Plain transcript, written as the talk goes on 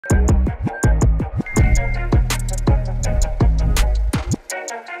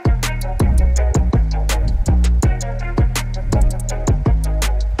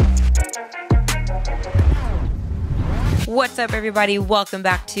What's up everybody, welcome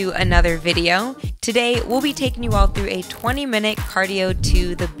back to another video. Today we'll be taking you all through a 20-minute cardio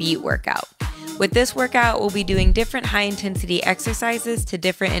to the beat workout. With this workout, we'll be doing different high intensity exercises to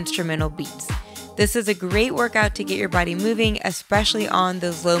different instrumental beats. This is a great workout to get your body moving, especially on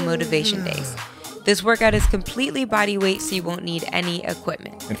those low motivation days. This workout is completely body weight, so you won't need any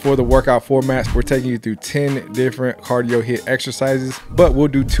equipment. And for the workout formats, we're taking you through 10 different cardio HIIT exercises, but we'll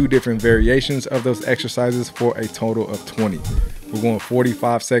do 2 different variations of those exercises for a total of 20. We're going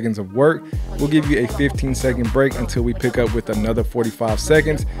 45 seconds of work. We'll give you a 15-second break until we pick up with another 45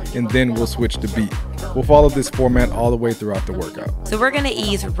 seconds, and then we'll switch to beat. We'll follow this format all the way throughout the workout. So we're gonna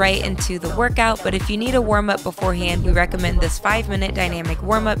ease right into the workout, but if you need a warm-up beforehand, we recommend this 5-minute dynamic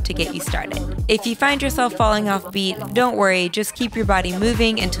warm-up to get you started. If you find yourself falling off beat, don't worry, just keep your body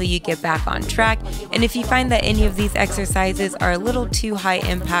moving until you get back on track. And if you find that any of these exercises are a little too high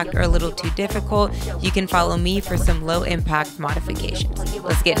impact or a little too difficult, you can follow me for some low impact modifications.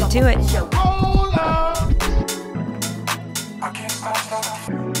 Let's get into it.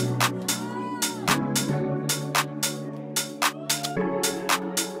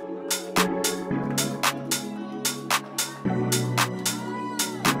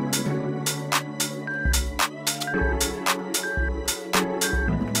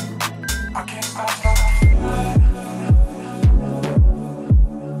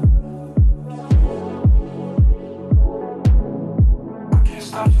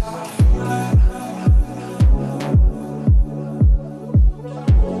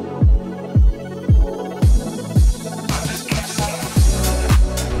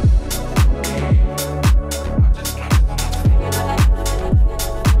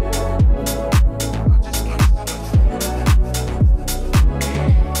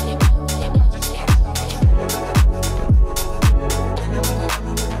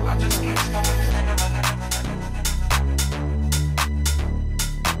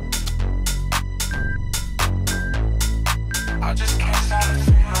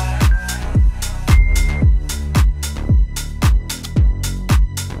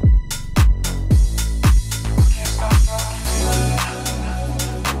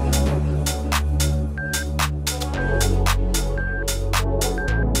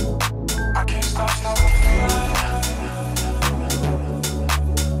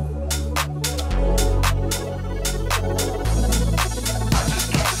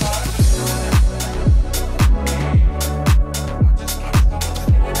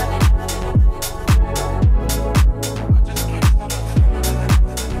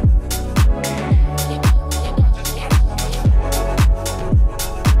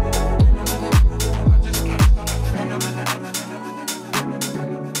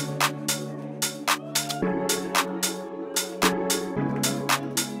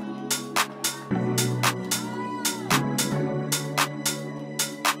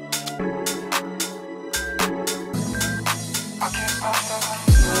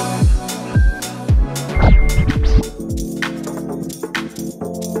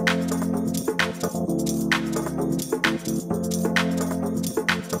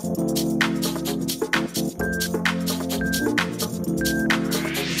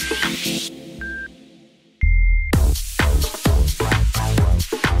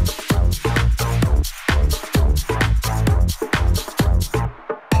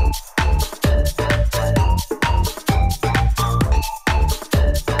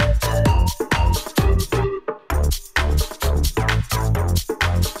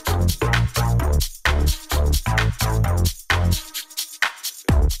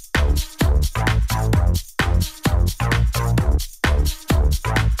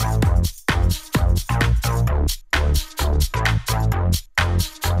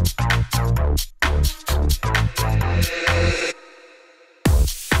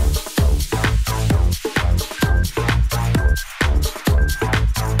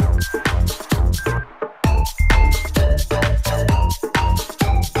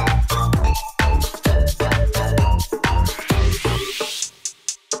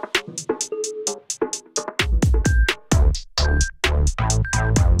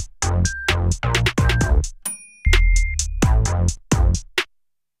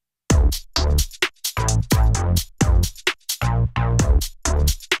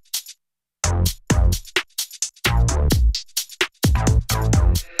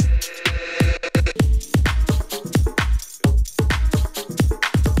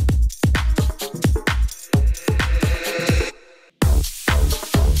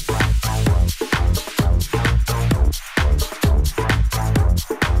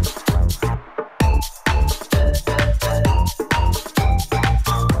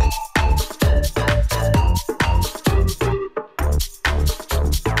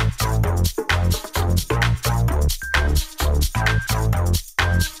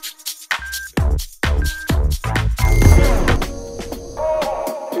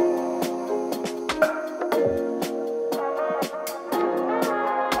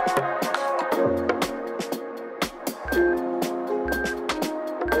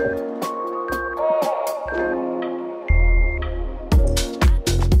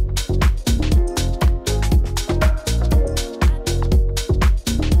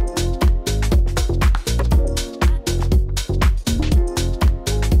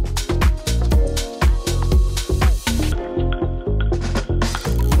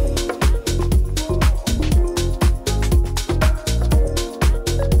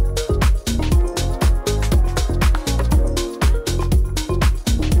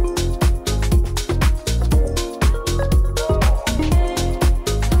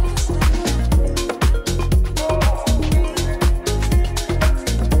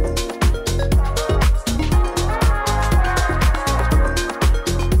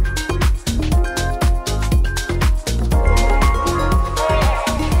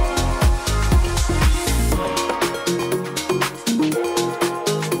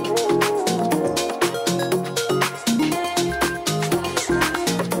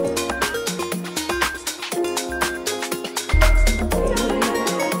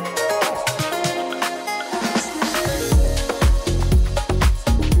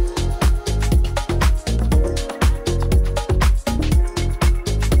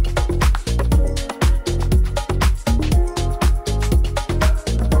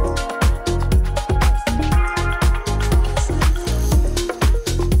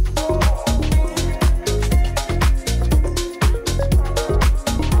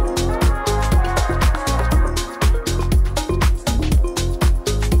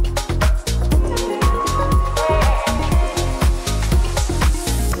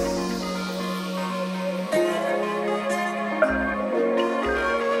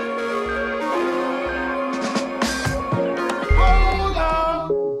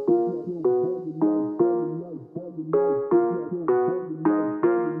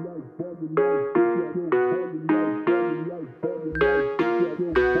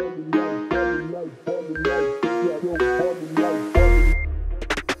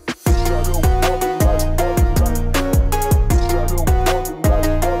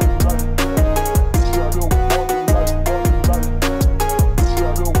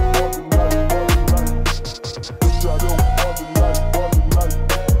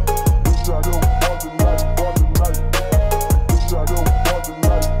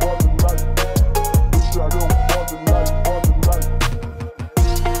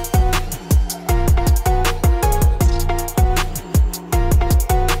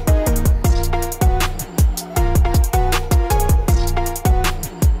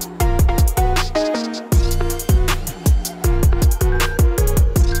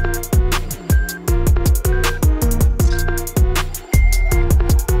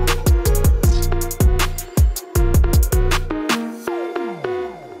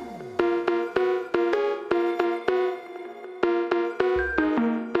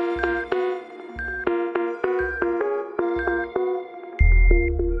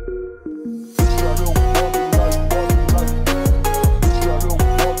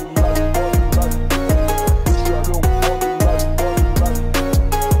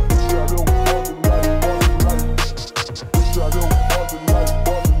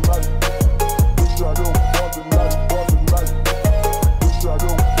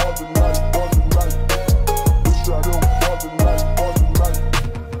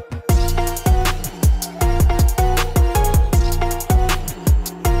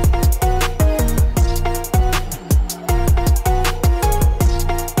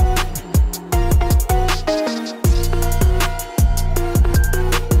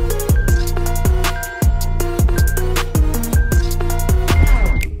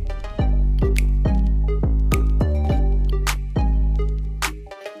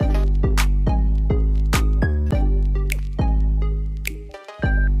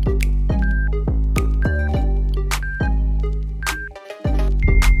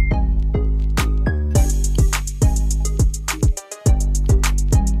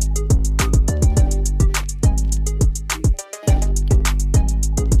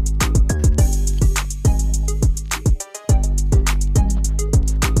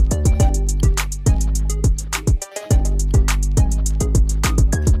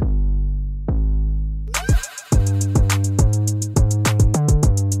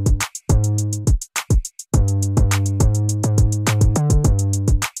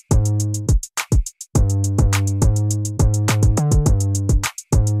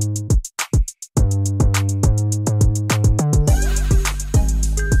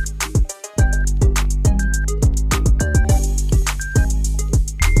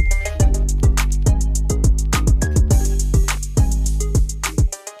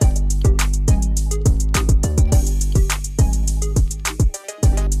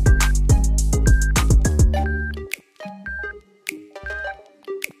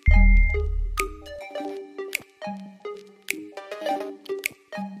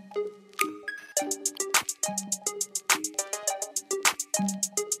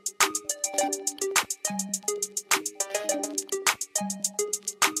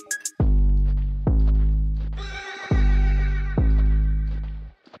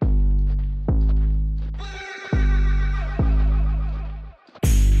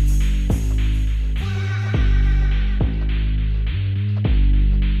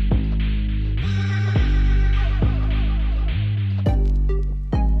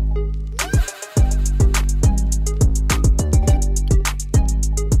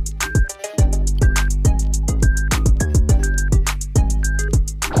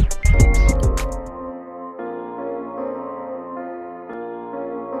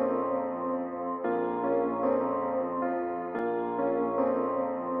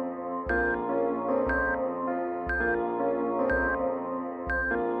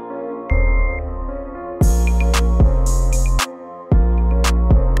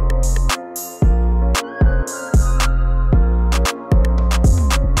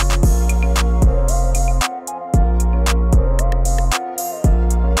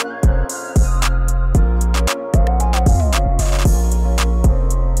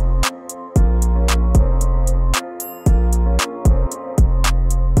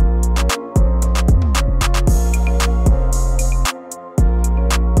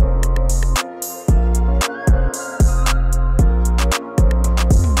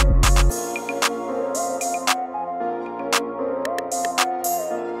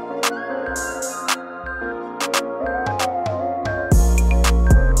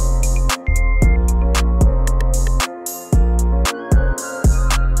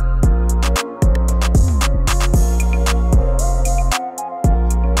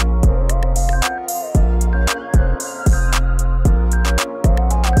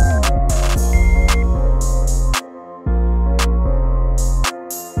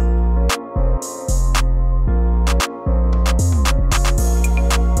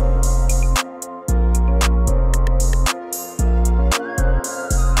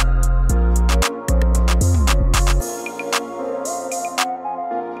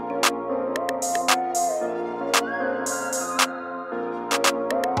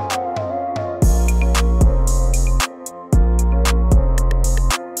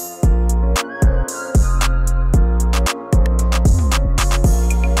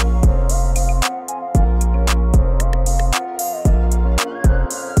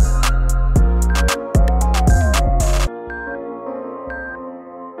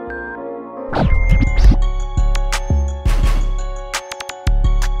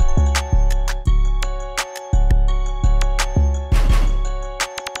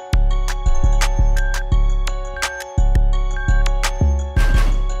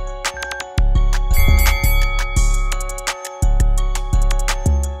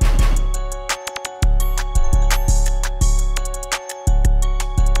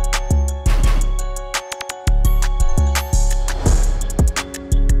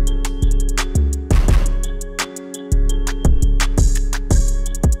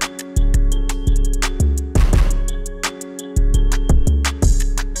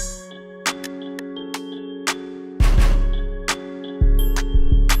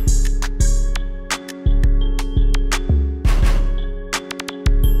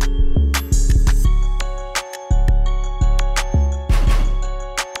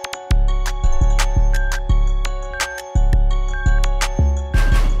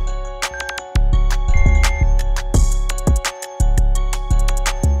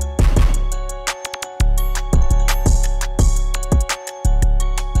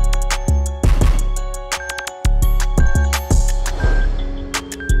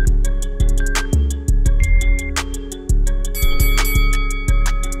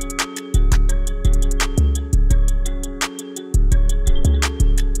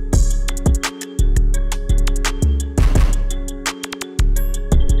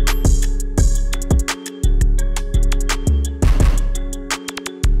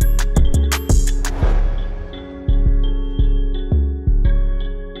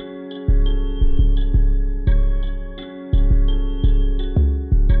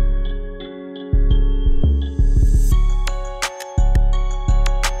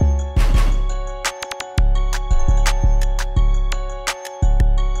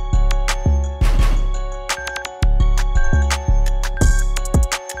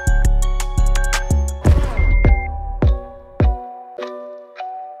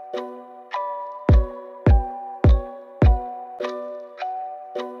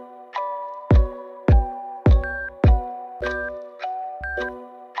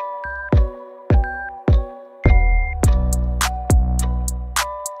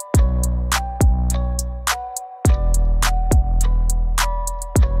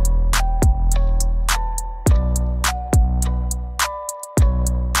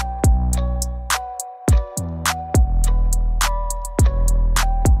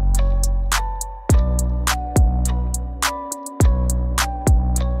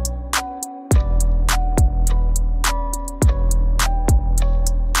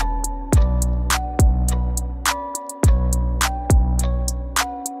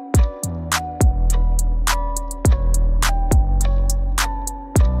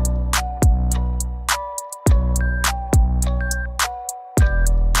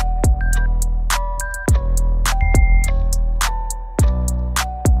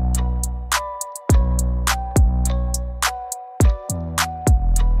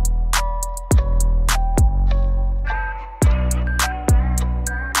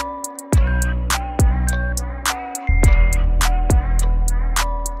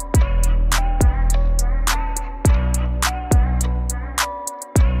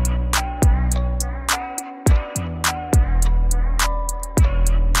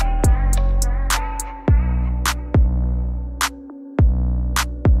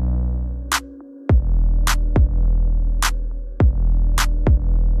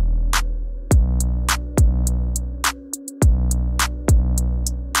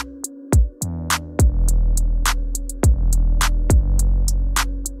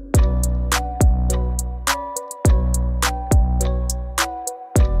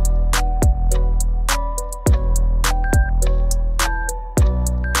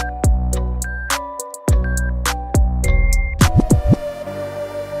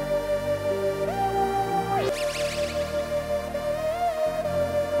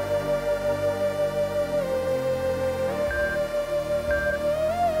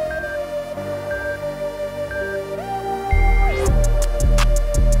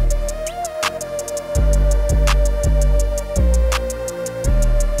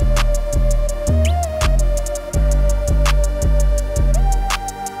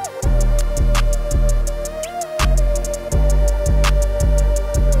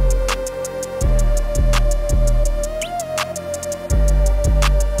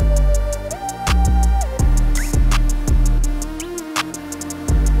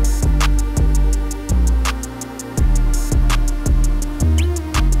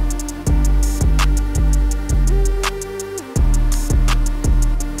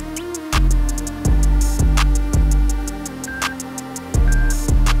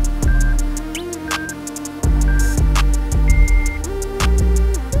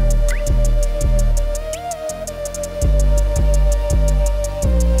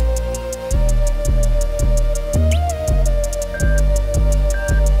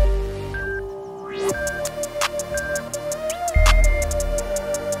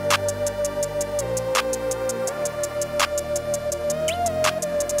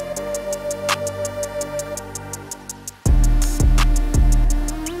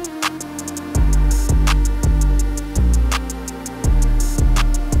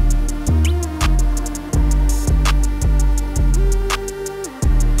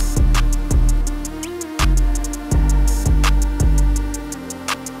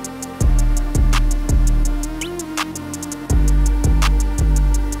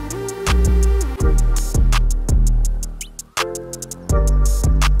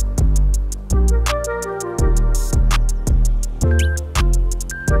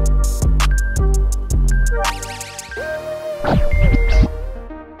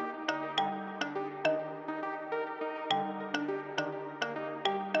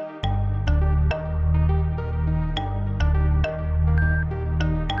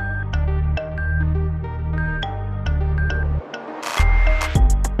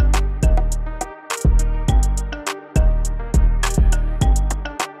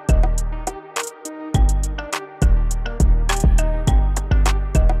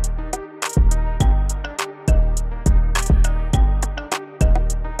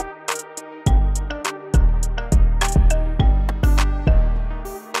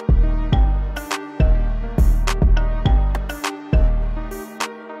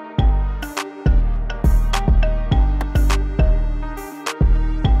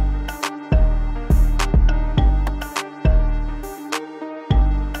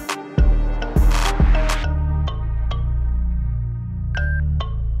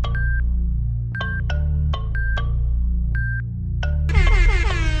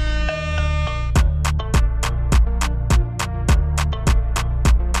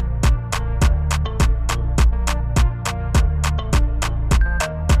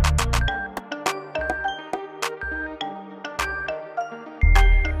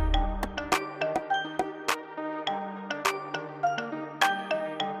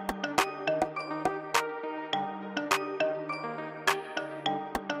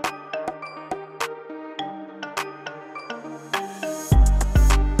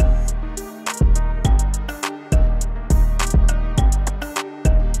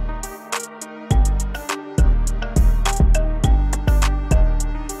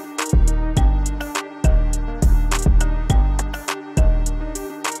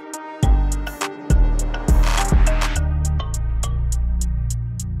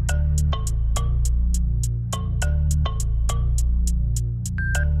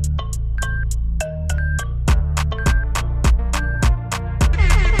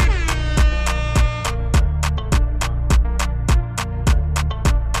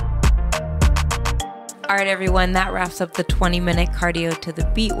 All right, everyone, that wraps up the 20-minute cardio to the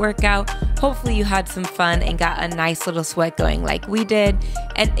beat workout. Hopefully you had some fun and got a nice little sweat going like we did.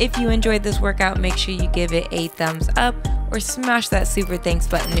 And if you enjoyed this workout, make sure you give it a thumbs up or smash that super thanks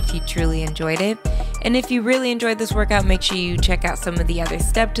button if you truly enjoyed it. And if you really enjoyed this workout, make sure you check out some of the other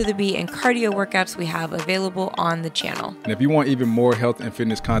step to the beat and cardio workouts we have available on the channel. And if you want even more health and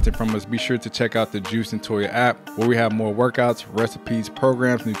fitness content from us, be sure to check out the Juice and Toya app, where we have more workouts, recipes,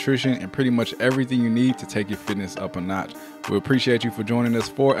 programs, nutrition, and pretty much everything you need to take your fitness up a notch. We appreciate you for joining us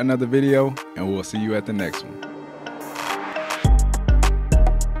for another video, and we'll see you at the next one.